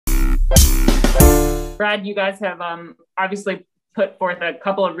Brad, you guys have obviously put forth a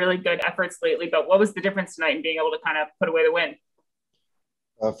couple of really good efforts lately, but what was the difference tonight in being able to kind of put away the win?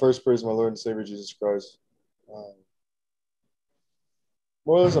 First, praise my Lord and Savior Jesus Christ.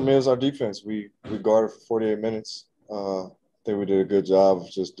 More or less, it was our defense. We guarded for 48 minutes. I think we did a good job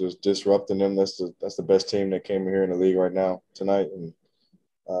of just disrupting them. That's the best team that came here in the league right now tonight, and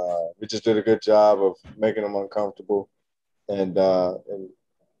we just did a good job of making them uncomfortable and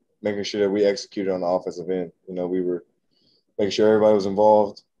making sure that we executed on the offensive end. We were making sure everybody was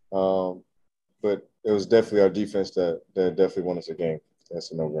involved, but it was definitely our defense that definitely won us a game.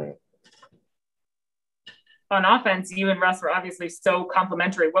 That's a no-brainer. On offense, you and Russ were obviously so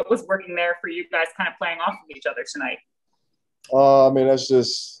complimentary. What was working there for you guys kind of playing off of each other tonight?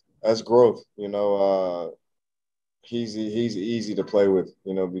 That's growth. He's easy to play with,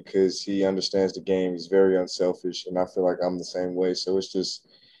 because he understands the game. He's very unselfish, and I feel like I'm the same way. So it was just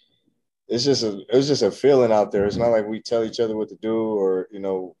a feeling out there. It's not like we tell each other what to do or,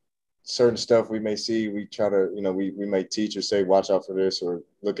 certain stuff we may see. We try to, we may teach or say, watch out for this or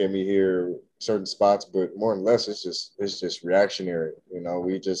look at me here, certain spots, but more or less it's just reactionary.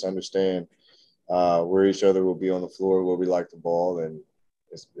 We just understand where each other will be on the floor, where we like the ball, and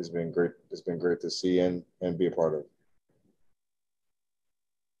it's been great. It's been great to see and be a part of.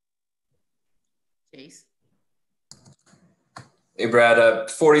 Chase. Hey,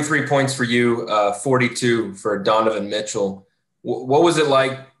 Brad, 43 points for you, 42 for Donovan Mitchell. What was it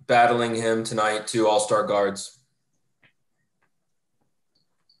like battling him tonight, two all-star guards?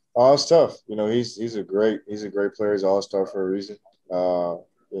 Oh, it's tough. He's a great player. He's an all-star for a reason.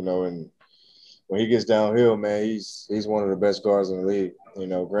 And when he gets downhill, man, he's one of the best guards in the league.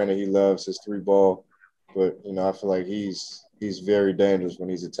 Granted, he loves his three ball, but I feel like he's very dangerous when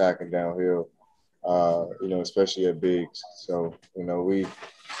he's attacking downhill. Especially at bigs. So we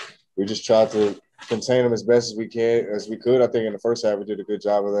just tried to contain him as best as we could. I think in the first half we did a good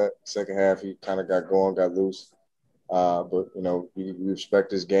job of that. Second half he kind of got loose. But we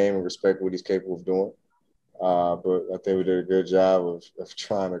respect his game and respect what he's capable of doing. But I think we did a good job of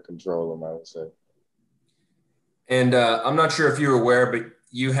trying to control him, I would say. And I'm not sure if you were aware, but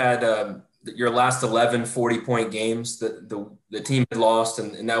you had your last 11 40-point games that the team had lost,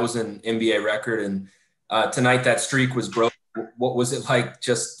 and that was an NBA record. And tonight that streak was broken. What was it like,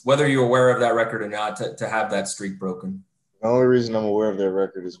 just whether you're aware of that record or not, to have that streak broken? The only reason I'm aware of their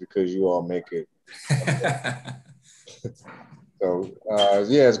record is because you all make it. So,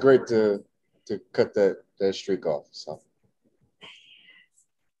 it's great to cut that streak off. So.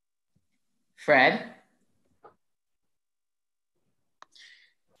 Fred?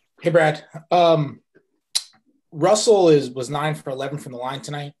 Hey, Brad. Russell was 9 for 11 from the line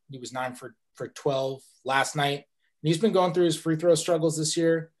tonight. He was 9 for 12 last night. And he's been going through his free throw struggles this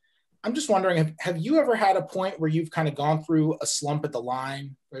year. I'm just wondering, have you ever had a point where you've kind of gone through a slump at the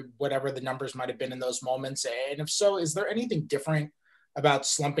line, or whatever the numbers might have been in those moments? And if so, is there anything different about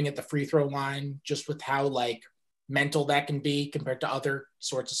slumping at the free throw line, just with how mental that can be compared to other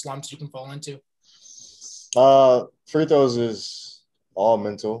sorts of slumps you can fall into? Free throws is all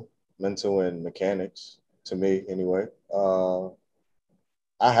mental and mechanics to me anyway.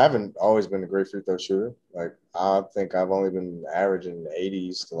 I haven't always been a great free throw shooter. I think I've only been averaging the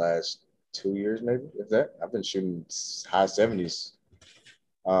 80s the last 2 years, maybe, if that. I've been shooting high 70s,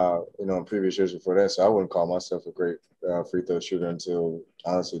 in previous years before that. So I wouldn't call myself a great free throw shooter until,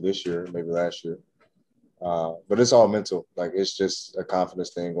 honestly, this year, maybe last year. But it's all mental. It's just a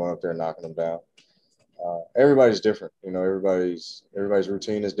confidence thing, going up there and knocking them down. Everybody's different. Everybody's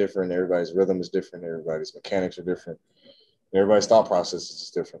routine is different. Everybody's rhythm is different. Everybody's mechanics are different. Everybody's thought process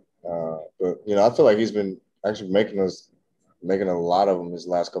is different. But I feel like he's been actually making a lot of them his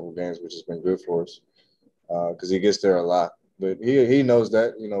last couple of games, which has been good for us because he gets there a lot. But he knows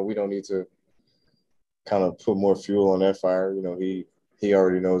that, we don't need to kind of put more fuel on that fire. He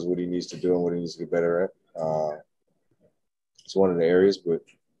already knows what he needs to do and what he needs to get better at. It's one of the areas, but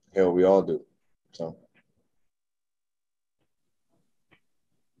hell, we all do. So.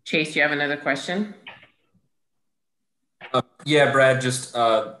 Chase, you have another question? Yeah, Brad, just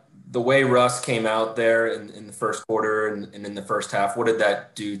the way Russ came out there in the first quarter and in the first half, what did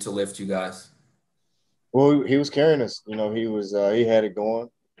that do to lift you guys? Well, he was carrying us. He had it going.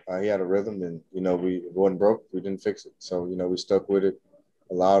 He had a rhythm, and, it wasn't broke. We didn't fix it. So, we stuck with it,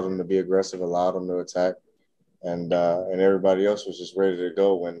 allowed him to be aggressive, allowed him to attack, and everybody else was just ready to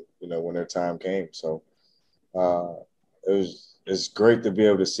go when their time came. So it's great to be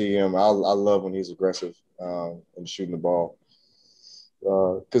able to see him. I love when he's aggressive and shooting the ball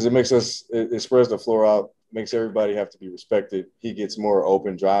because it spreads the floor out, makes everybody have to be respected. He gets more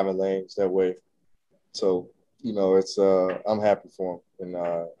open driving lanes that way. So, it's I'm happy for him,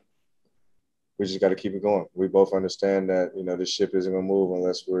 and we just got to keep it going. We both understand that this ship isn't gonna move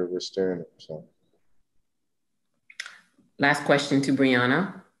unless we're steering it. So, Last question to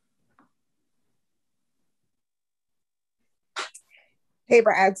Brianna. Hey,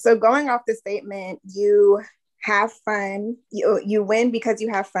 Brad. So going off the statement, you have fun, you win because you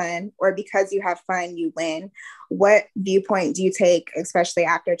have fun, or because you have fun, you win. What viewpoint do you take, especially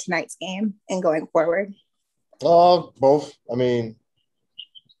after tonight's game and going forward? Both. I mean,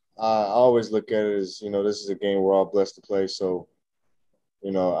 I always look at it as, this is a game we're all blessed to play. So, I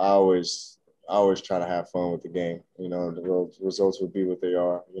always try to have fun with the game. The results would be what they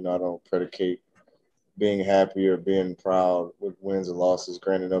are. I don't predicate being happy or being proud with wins and losses.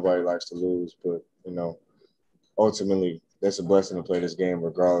 Granted, nobody likes to lose, but, ultimately, that's a blessing to play this game,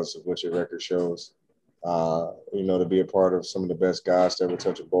 regardless of what your record shows. To be a part of some of the best guys to ever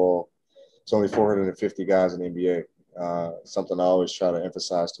touch a ball. It's only 450 guys in the NBA. Something I always try to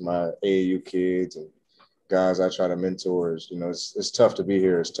emphasize to my AAU kids and guys I try to mentor is, it's tough to be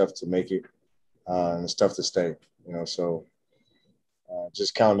here. It's tough to make it, and it's tough to stay. So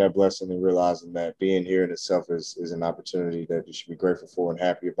just counting that blessing and realizing that being here in itself is an opportunity that you should be grateful for and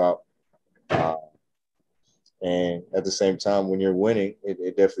happy about. And at the same time, when you're winning,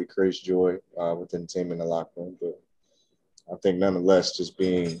 it definitely creates joy within the team in the locker room. But I think nonetheless, just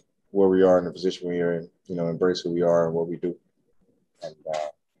being where we are in the position we are in, embrace who we are and what we do. And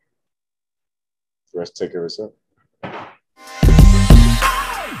the rest take care of itself.